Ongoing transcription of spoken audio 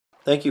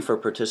Thank you for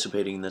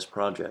participating in this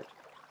project.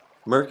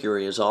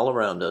 Mercury is all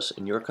around us,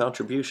 and your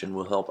contribution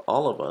will help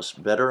all of us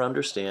better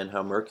understand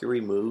how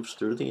mercury moves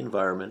through the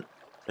environment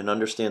and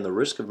understand the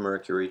risk of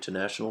mercury to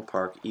national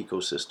park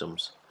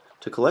ecosystems.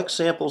 To collect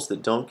samples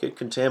that don't get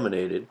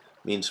contaminated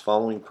means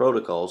following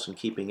protocols and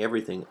keeping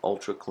everything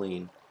ultra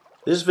clean.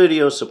 This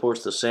video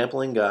supports the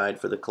sampling guide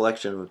for the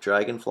collection of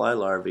dragonfly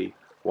larvae,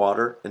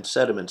 water, and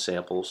sediment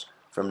samples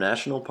from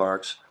national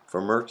parks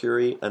for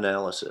mercury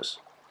analysis.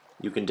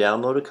 You can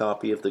download a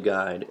copy of the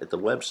guide at the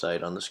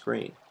website on the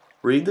screen.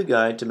 Read the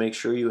guide to make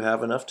sure you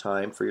have enough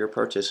time for your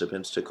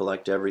participants to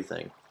collect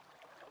everything.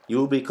 You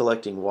will be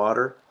collecting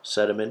water,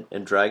 sediment,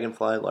 and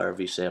dragonfly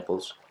larvae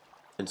samples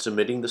and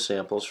submitting the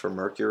samples for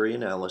mercury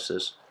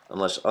analysis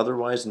unless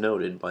otherwise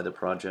noted by the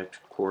project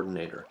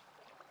coordinator.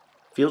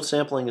 Field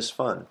sampling is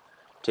fun.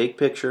 Take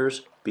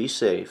pictures, be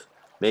safe,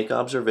 make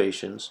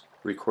observations,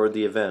 record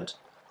the event,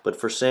 but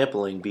for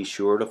sampling be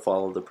sure to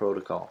follow the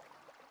protocol.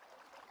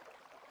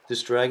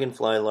 This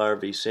dragonfly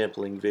larvae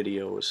sampling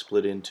video is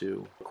split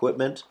into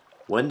equipment,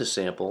 when to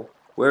sample,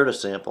 where to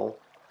sample,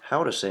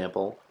 how to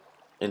sample,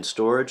 and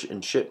storage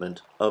and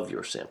shipment of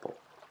your sample.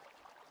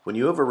 When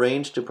you have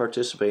arranged to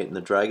participate in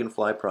the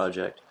Dragonfly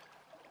project,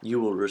 you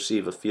will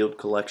receive a field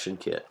collection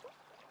kit.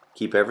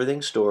 Keep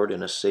everything stored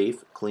in a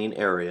safe, clean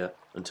area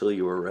until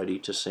you are ready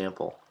to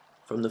sample.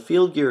 From the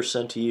field gear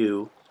sent to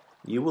you,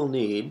 you will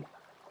need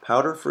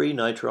powder-free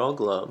nitrile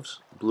gloves,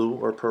 blue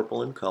or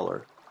purple in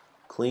color,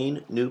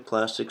 clean new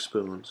plastic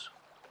spoons,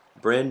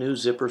 brand new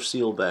zipper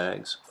seal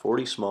bags,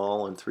 40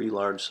 small and 3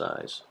 large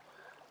size,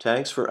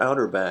 tags for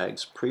outer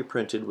bags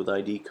pre-printed with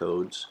ID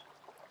codes,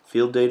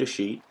 field data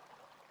sheet,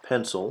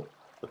 pencil,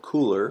 a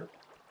cooler,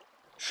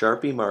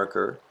 Sharpie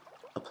marker,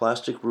 a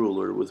plastic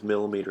ruler with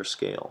millimeter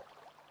scale.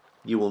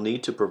 You will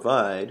need to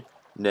provide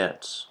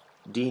nets,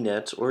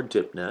 D-nets or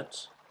dip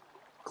nets,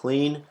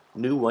 clean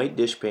new white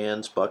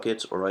dishpans,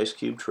 buckets, or ice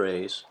cube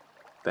trays,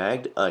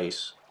 bagged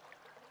ice,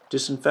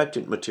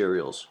 disinfectant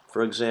materials,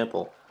 for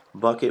example,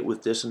 bucket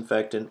with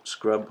disinfectant,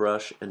 scrub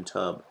brush, and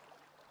tub.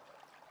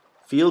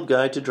 Field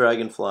guide to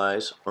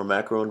dragonflies or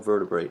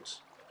macroinvertebrates,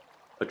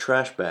 a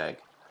trash bag,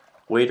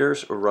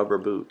 waders or rubber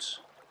boots,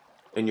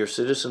 and your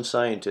citizen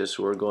scientists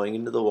who are going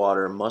into the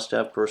water must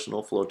have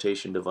personal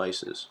flotation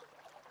devices.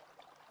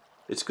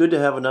 It's good to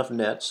have enough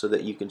nets so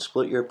that you can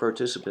split your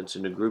participants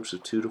into groups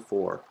of 2 to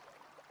 4.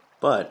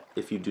 But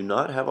if you do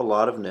not have a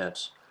lot of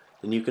nets,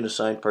 then you can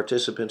assign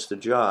participants to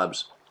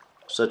jobs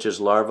such as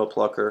larva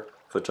plucker,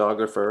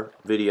 photographer,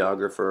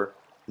 videographer,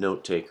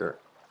 note taker.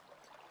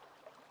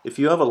 If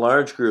you have a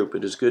large group,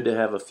 it is good to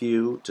have a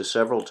few to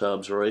several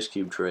tubs or ice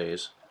cube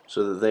trays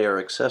so that they are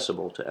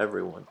accessible to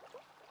everyone.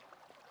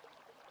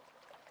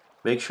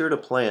 Make sure to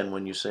plan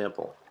when you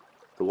sample.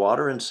 The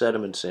water and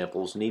sediment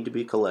samples need to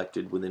be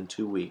collected within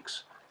 2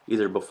 weeks,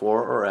 either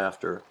before or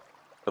after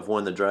of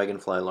when the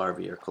dragonfly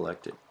larvae are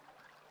collected.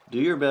 Do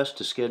your best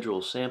to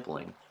schedule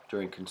sampling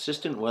during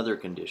consistent weather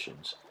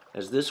conditions,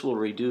 as this will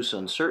reduce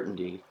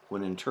uncertainty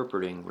when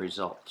interpreting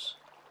results.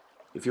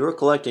 If you are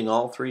collecting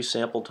all 3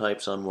 sample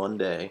types on one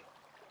day,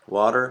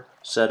 water,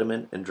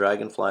 sediment, and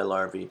dragonfly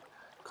larvae,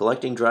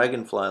 collecting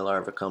dragonfly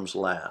larvae comes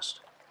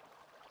last.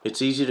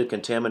 It's easy to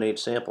contaminate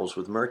samples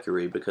with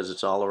mercury because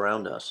it's all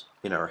around us,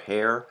 in our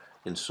hair,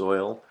 in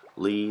soil,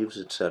 leaves,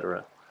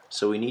 etc.,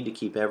 so we need to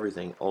keep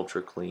everything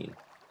ultra clean.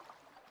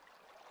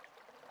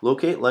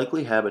 Locate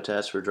likely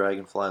habitats for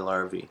dragonfly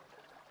larvae.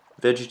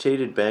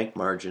 Vegetated bank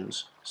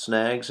margins,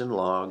 snags and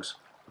logs,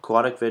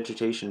 aquatic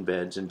vegetation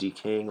beds and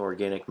decaying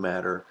organic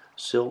matter,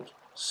 silt,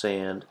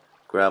 sand,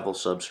 gravel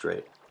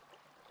substrate.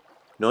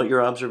 Note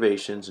your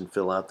observations and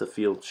fill out the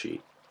field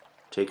sheet.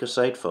 Take a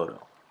site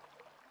photo.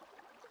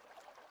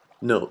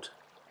 Note: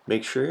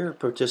 make sure your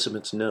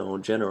participants know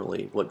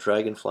generally what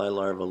dragonfly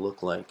larvae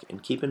look like,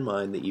 and keep in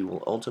mind that you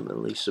will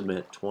ultimately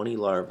submit 20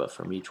 larvae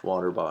from each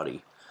water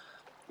body.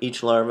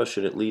 Each larva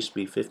should at least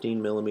be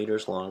 15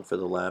 millimeters long for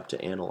the lab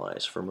to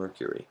analyze for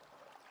mercury.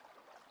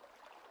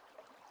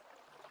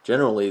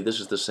 Generally, this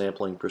is the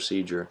sampling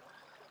procedure.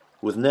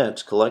 With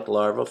nets, collect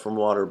larvae from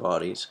water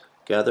bodies,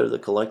 gather the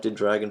collected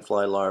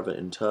dragonfly larvae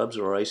in tubs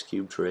or ice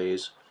cube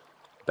trays,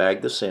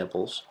 bag the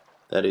samples,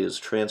 that is,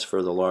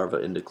 transfer the larva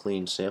into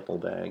clean sample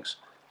bags,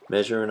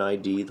 measure and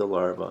ID the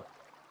larva.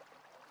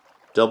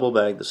 Double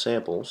bag the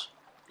samples.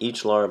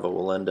 Each larva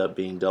will end up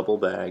being double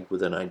bagged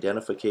with an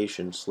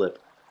identification slip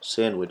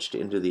sandwiched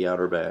into the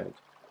outer bag.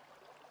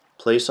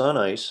 Place on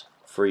ice,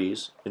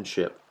 freeze, and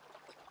ship.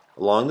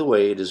 Along the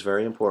way, it is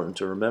very important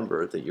to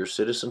remember that your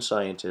citizen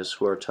scientists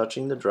who are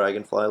touching the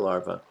dragonfly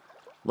larvae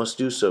must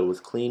do so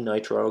with clean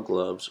nitrile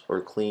gloves or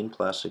clean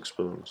plastic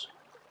spoons.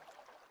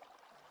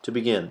 To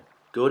begin,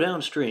 go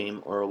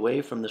downstream or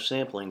away from the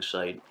sampling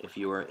site if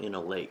you are in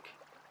a lake.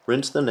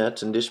 Rinse the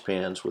nets and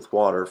dishpans with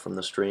water from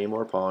the stream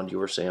or pond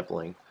you are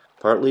sampling.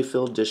 Partly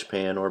filled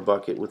dishpan or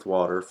bucket with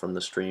water from the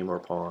stream or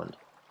pond.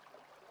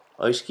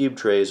 Ice cube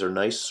trays are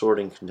nice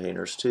sorting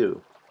containers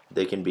too.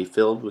 They can be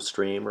filled with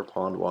stream or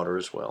pond water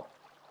as well.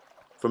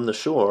 From the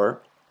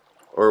shore,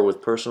 or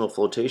with personal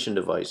flotation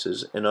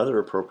devices and other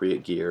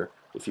appropriate gear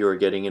if you are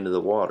getting into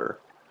the water,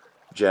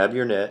 Jab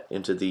your net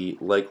into the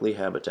likely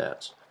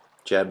habitats.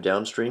 Jab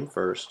downstream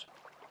first,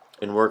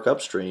 and work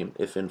upstream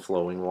if in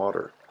flowing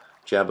water.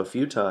 Jab a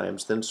few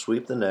times, then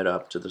sweep the net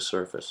up to the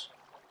surface.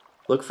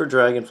 Look for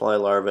dragonfly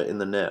larvae in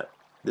the net.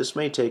 This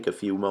may take a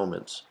few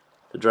moments.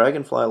 The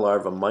dragonfly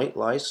larva might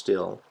lie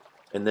still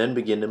and then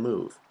begin to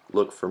move.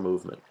 Look for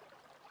movement.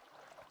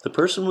 The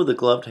person with the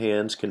gloved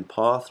hands can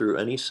paw through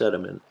any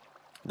sediment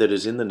that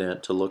is in the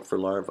net to look for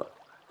larvae.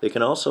 They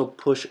can also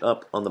push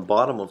up on the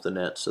bottom of the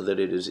net so that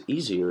it is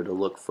easier to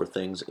look for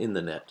things in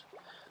the net.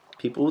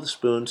 People with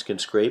spoons can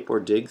scrape or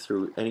dig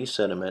through any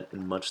sediment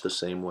in much the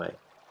same way.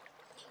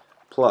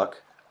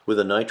 Pluck, with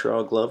a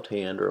nitrile gloved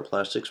hand or a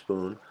plastic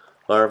spoon,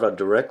 larvae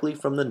directly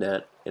from the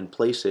net and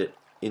place it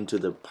into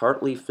the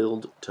partly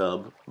filled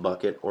tub,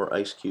 bucket, or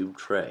ice cube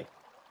tray.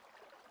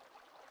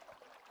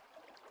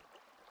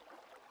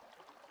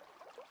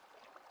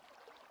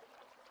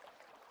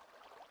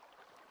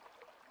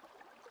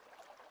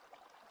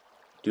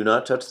 Do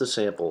not touch the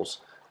samples,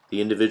 the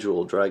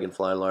individual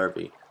dragonfly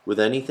larvae, with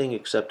anything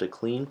except a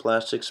clean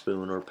plastic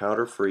spoon or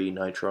powder-free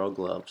nitrile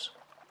gloves,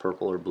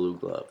 purple or blue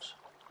gloves.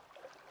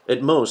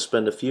 At most,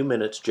 spend a few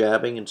minutes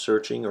jabbing and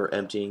searching or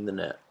emptying the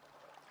net.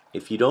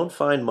 If you don't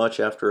find much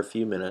after a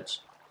few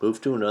minutes,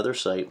 move to another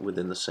site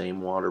within the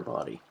same water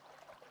body.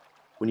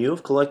 When you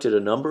have collected a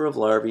number of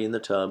larvae in the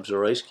tubs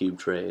or ice cube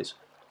trays,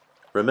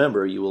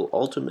 remember you will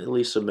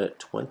ultimately submit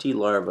 20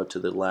 larvae to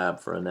the lab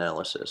for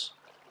analysis.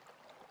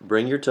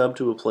 Bring your tub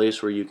to a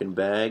place where you can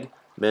bag,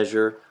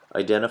 measure,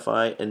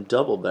 identify, and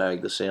double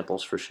bag the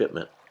samples for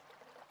shipment.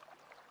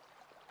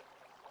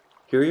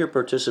 Here your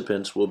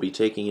participants will be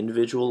taking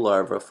individual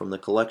larvae from the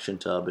collection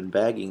tub and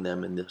bagging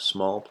them in the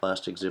small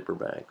plastic zipper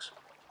bags.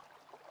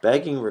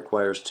 Bagging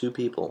requires 2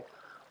 people.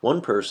 One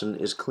person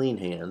is clean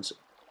hands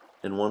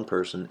and one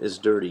person is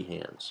dirty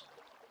hands.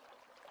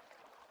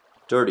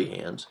 Dirty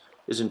hands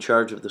is in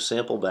charge of the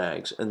sample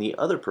bags, and the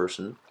other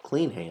person,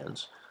 clean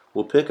hands,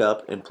 will pick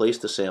up and place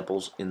the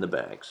samples in the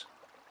bags.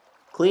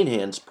 Clean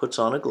hands puts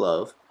on a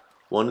glove.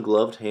 One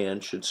gloved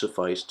hand should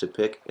suffice to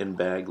pick and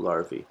bag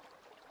larvae.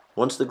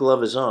 Once the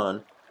glove is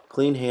on,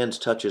 clean hands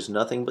touches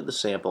nothing but the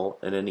sample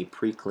and any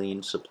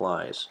pre-cleaned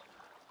supplies.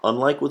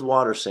 Unlike with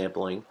water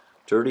sampling,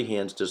 dirty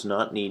hands does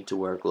not need to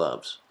wear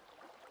gloves.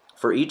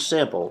 For each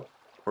sample,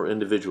 or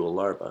individual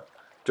larva,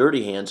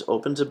 dirty hands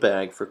opens a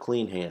bag for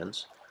clean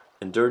hands,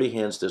 and dirty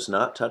hands does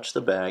not touch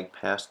the bag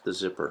past the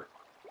zipper.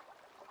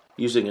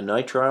 Using a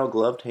nitrile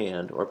gloved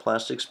hand or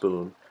plastic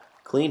spoon,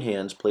 clean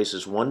hands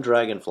places one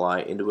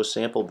dragonfly into a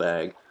sample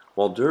bag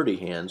while dirty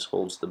hands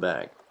holds the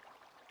bag.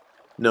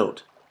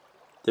 Note: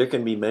 there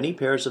can be many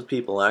pairs of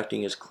people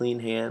acting as clean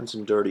hands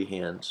and dirty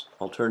hands.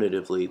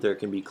 Alternatively, there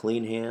can be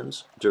clean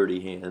hands,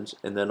 dirty hands,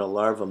 and then a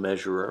larva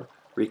measurer,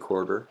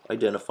 recorder,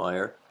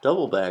 identifier,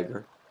 double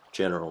bagger,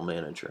 general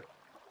manager.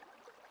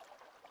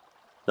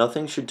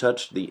 Nothing should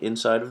touch the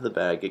inside of the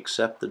bag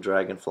except the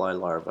dragonfly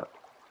larva.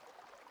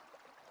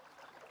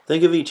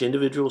 Think of each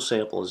individual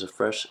sample as a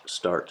fresh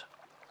start.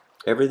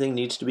 Everything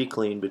needs to be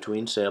cleaned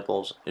between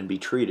samples and be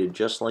treated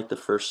just like the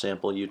first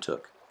sample you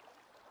took.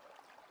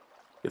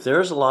 If there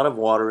is a lot of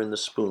water in the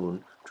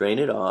spoon, drain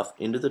it off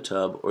into the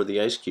tub or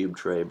the ice cube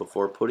tray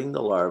before putting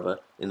the larva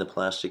in the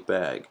plastic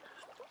bag.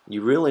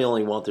 You really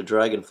only want the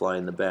dragonfly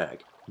in the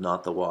bag,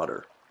 not the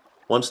water.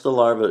 Once the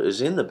larva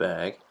is in the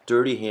bag,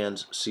 dirty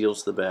hands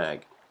seals the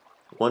bag.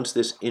 Once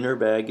this inner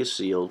bag is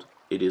sealed,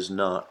 it is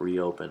not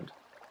reopened.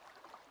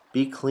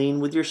 Be clean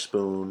with your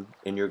spoon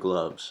and your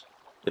gloves.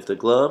 If the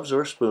gloves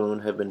or spoon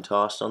have been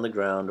tossed on the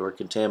ground or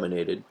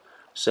contaminated,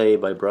 say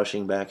by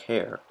brushing back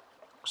hair,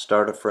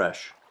 start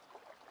afresh.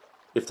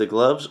 If the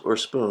gloves or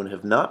spoon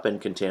have not been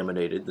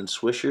contaminated, then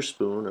swish your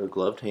spoon or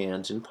gloved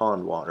hands in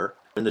pond water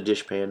in the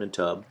dishpan and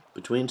tub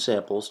between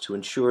samples to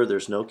ensure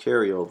there's no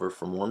carryover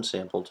from one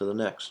sample to the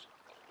next.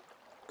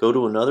 Go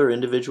to another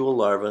individual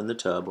larva in the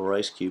tub or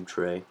ice cube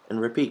tray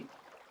and repeat.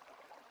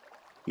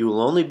 You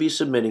will only be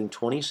submitting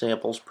 20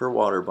 samples per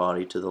water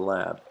body to the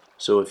lab,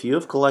 so if you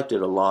have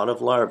collected a lot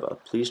of larvae,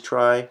 please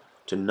try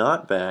to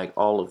not bag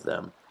all of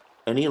them.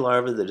 Any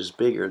larva that is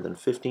bigger than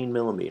 15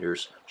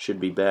 millimeters should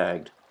be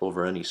bagged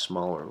over any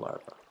smaller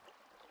larva.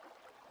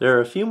 There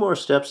are a few more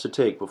steps to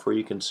take before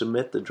you can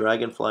submit the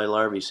dragonfly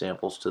larvae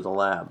samples to the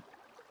lab.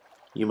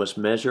 You must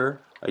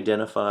measure,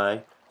 identify,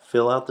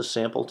 fill out the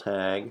sample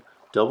tag,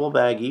 double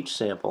bag each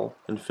sample,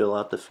 and fill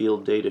out the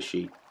field data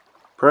sheet,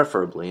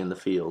 preferably in the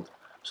field,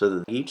 so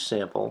that each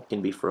sample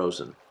can be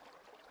frozen.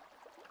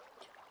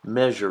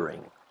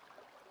 Measuring.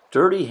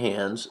 Dirty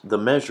hands, the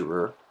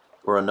measurer,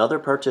 or another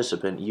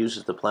participant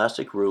uses the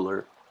plastic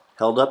ruler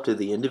held up to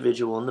the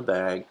individual in the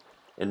bag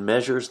and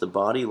measures the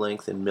body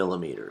length in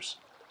millimeters,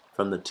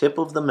 from the tip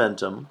of the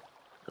mentum,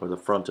 or the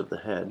front of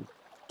the head,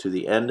 to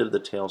the end of the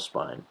tail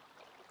spine.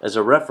 As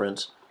a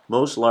reference,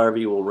 most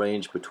larvae will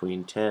range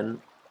between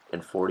 10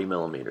 and 40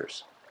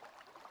 millimeters.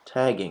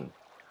 Tagging.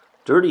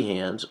 Dirty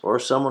hands, or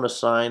someone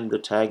assigned the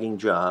tagging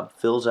job,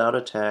 fills out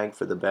a tag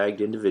for the bagged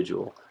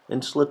individual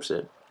and slips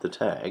it, the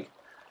tag,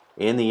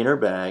 and the inner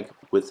bag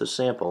with the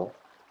sample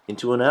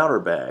into an outer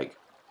bag.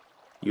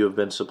 You have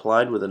been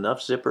supplied with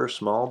enough zipper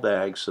small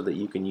bags so that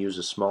you can use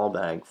a small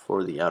bag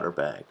for the outer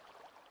bag.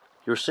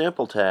 Your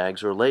sample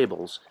tags or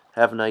labels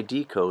have an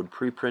ID code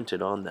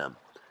pre-printed on them.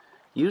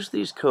 Use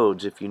these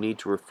codes if you need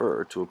to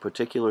refer to a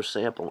particular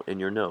sample in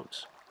your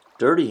notes.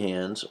 Dirty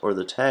hands, or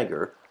the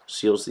tagger,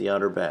 seals the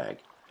outer bag.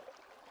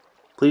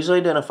 Please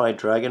identify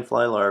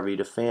dragonfly larvae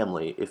to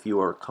family if you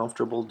are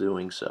comfortable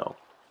doing so.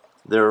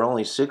 There are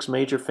only 6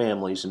 major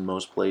families in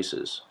most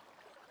places.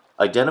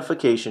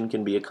 Identification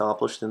can be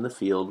accomplished in the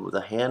field with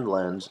a hand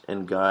lens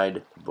and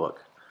guide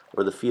book,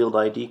 or the field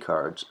ID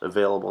cards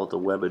available at the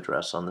web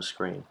address on the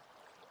screen.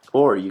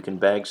 Or you can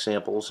bag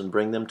samples and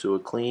bring them to a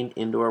clean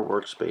indoor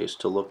workspace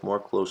to look more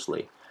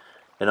closely.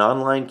 An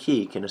online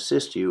key can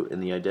assist you in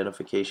the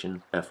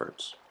identification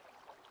efforts.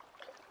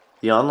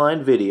 The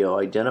online video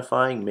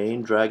identifying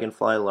Maine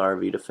dragonfly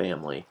larvae to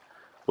family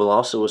will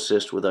also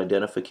assist with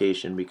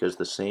identification because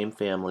the same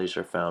families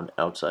are found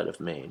outside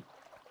of Maine.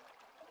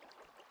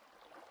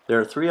 There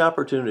are 3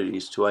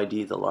 opportunities to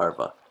ID the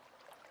larva.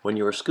 When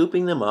you are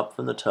scooping them up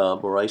from the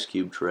tub or ice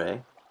cube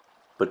tray,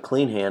 but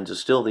clean hands is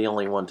still the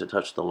only one to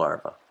touch the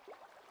larva.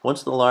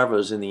 Once the larva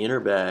is in the inner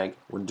bag,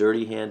 when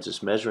dirty hands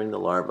is measuring the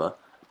larva,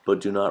 but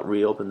do not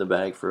reopen the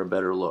bag for a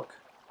better look.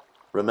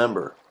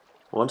 Remember,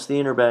 once the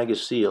inner bag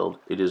is sealed,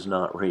 it is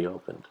not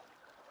reopened.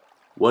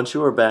 Once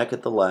you are back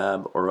at the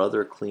lab or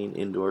other clean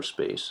indoor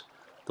space,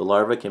 the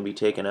larva can be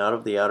taken out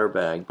of the outer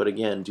bag, but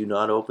again, do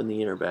not open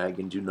the inner bag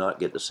and do not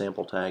get the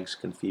sample tags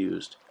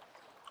confused.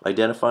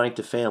 Identifying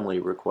to family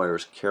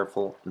requires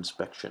careful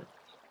inspection.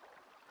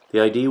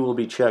 The ID will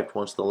be checked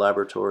once the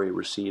laboratory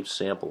receives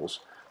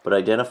samples, but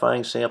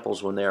identifying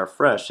samples when they are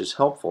fresh is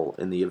helpful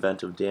in the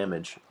event of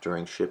damage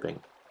during shipping.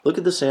 Look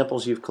at the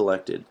samples you've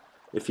collected.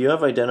 If you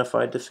have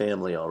identified to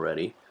family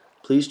already,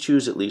 please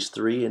choose at least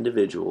 3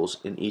 individuals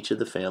in each of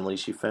the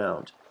families you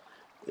found.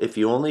 If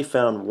you only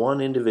found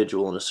 1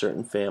 individual in a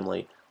certain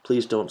family,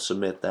 please don't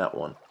submit that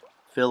one.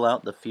 Fill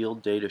out the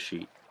field data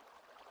sheet.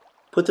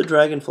 Put the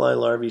dragonfly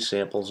larvae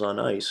samples on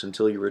ice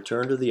until you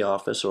return to the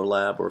office or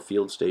lab or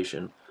field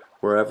station,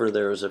 wherever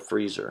there is a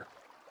freezer.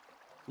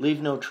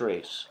 Leave no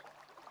trace.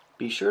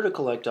 Be sure to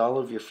collect all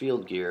of your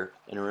field gear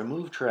and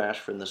remove trash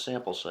from the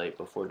sample site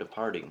before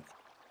departing.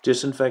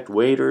 Disinfect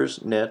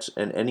waders, nets,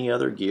 and any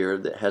other gear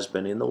that has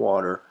been in the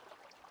water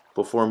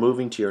before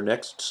moving to your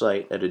next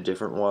site at a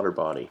different water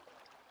body.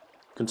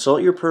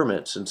 Consult your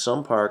permits, and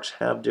some parks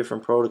have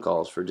different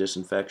protocols for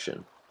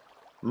disinfection.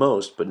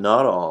 Most, but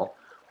not all,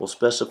 will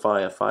specify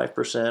a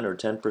 5% or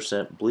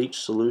 10% bleach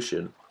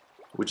solution,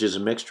 which is a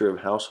mixture of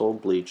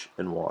household bleach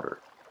and water.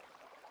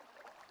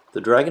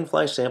 The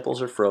dragonfly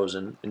samples are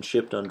frozen and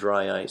shipped on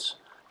dry ice.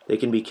 They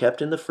can be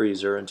kept in the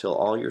freezer until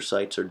all your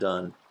sites are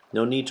done.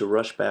 No need to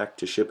rush back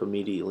to ship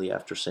immediately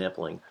after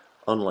sampling,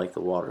 unlike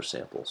the water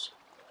samples.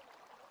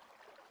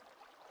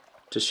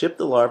 To ship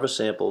the larva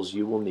samples,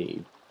 you will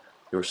need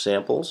your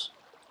samples,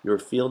 your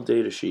field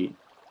data sheet,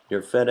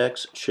 your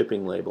FedEx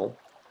shipping label,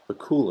 a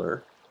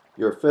cooler,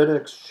 your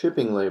FedEx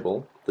shipping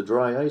label, the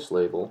dry ice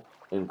label,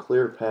 and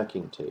clear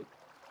packing tape.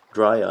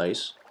 Dry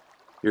ice,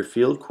 your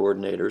field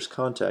coordinator's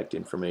contact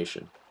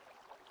information.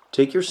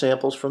 Take your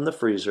samples from the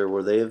freezer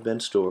where they have been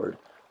stored,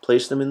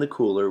 place them in the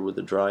cooler with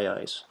the dry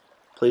ice.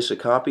 Place a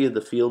copy of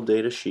the field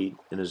data sheet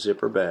in a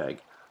zipper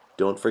bag.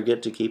 Don't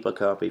forget to keep a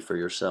copy for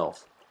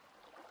yourself.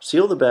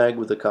 Seal the bag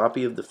with a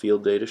copy of the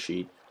field data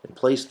sheet and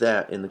place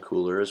that in the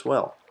cooler as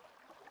well.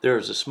 There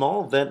is a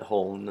small vent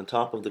hole in the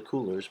top of the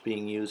coolers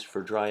being used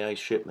for dry ice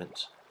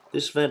shipments.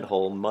 This vent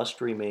hole must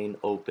remain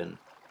open.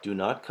 Do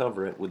not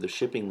cover it with a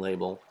shipping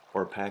label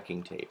or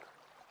packing tape.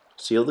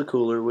 Seal the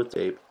cooler with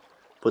tape.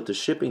 Put the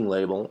shipping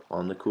label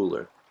on the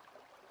cooler.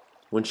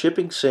 When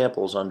shipping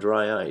samples on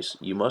dry ice,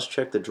 you must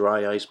check the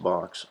dry ice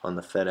box on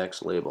the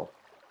FedEx label.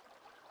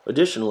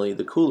 Additionally,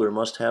 the cooler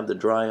must have the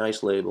dry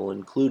ice label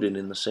included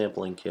in the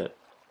sampling kit,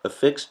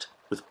 affixed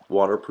with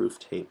waterproof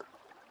tape.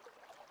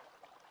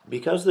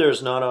 Because there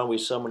is not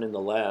always someone in the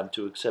lab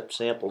to accept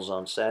samples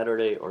on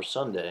Saturday or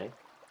Sunday,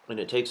 and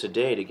it takes a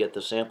day to get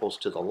the samples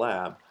to the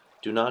lab,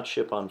 do not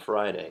ship on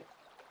Friday.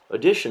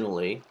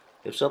 Additionally,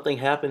 if something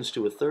happens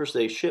to a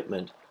Thursday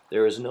shipment,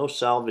 there is no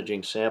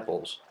salvaging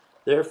samples.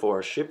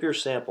 Therefore, ship your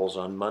samples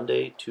on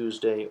Monday,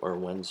 Tuesday, or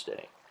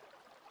Wednesday.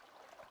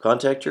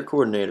 Contact your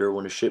coordinator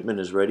when a shipment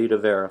is ready to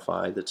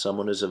verify that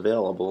someone is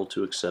available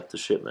to accept the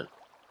shipment.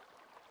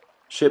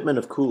 Shipment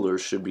of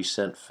coolers should be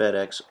sent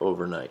FedEx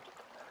overnight.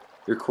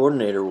 Your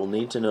coordinator will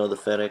need to know the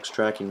FedEx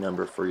tracking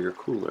number for your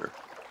cooler.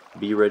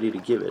 Be ready to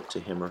give it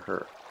to him or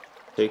her.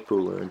 Take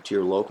cooler into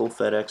your local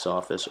FedEx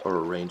office or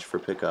arrange for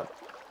pickup.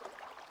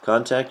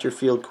 Contact your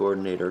field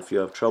coordinator if you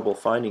have trouble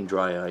finding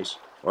dry ice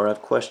or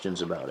have questions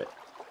about it.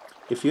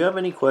 If you have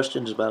any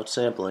questions about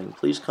sampling,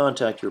 please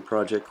contact your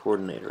project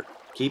coordinator.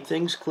 Keep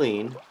things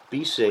clean,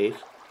 be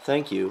safe,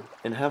 thank you,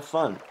 and have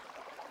fun.